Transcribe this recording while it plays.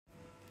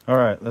All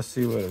right, let's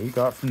see what we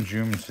got from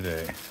Joom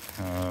today.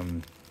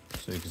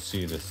 So you can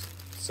see this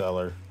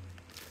seller.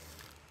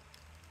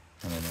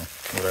 I don't know,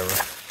 whatever.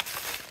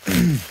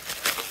 I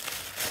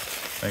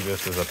think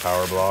this is a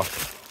power block.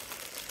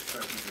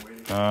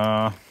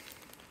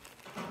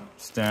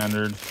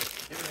 Standard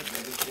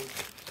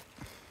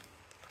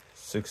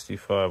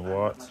 65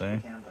 watts, eh?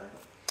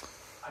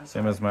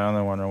 Same as my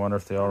other one. I wonder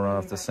if they all run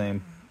off the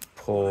same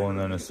pole, and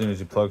then as soon as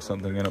you plug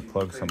something in, it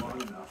plugs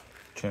something,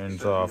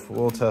 turns off.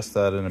 We'll test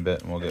that in a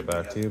bit and we'll get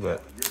back to you,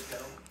 but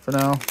for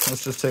now,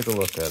 let's just take a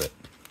look at it.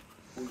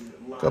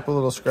 A couple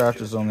little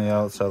scratches on the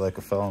outside like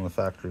it fell on the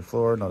factory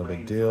floor, not a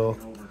big deal.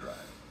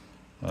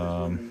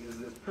 Some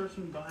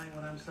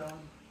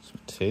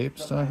tape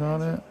stuck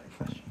on it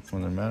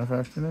when they're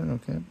manufacturing it,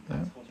 okay,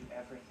 yeah.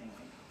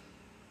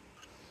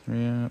 3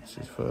 amps,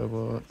 65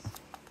 watt.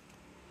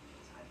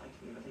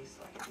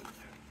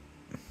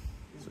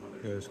 So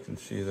you guys can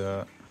see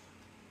that.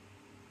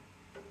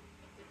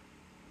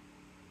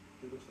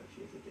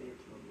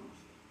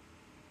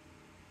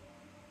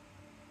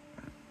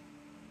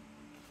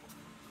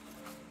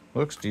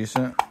 Looks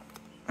decent.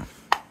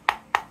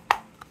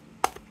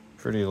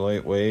 Pretty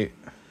lightweight.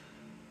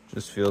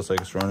 Just feels like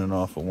it's running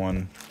off of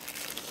one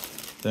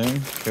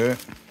thing. Okay.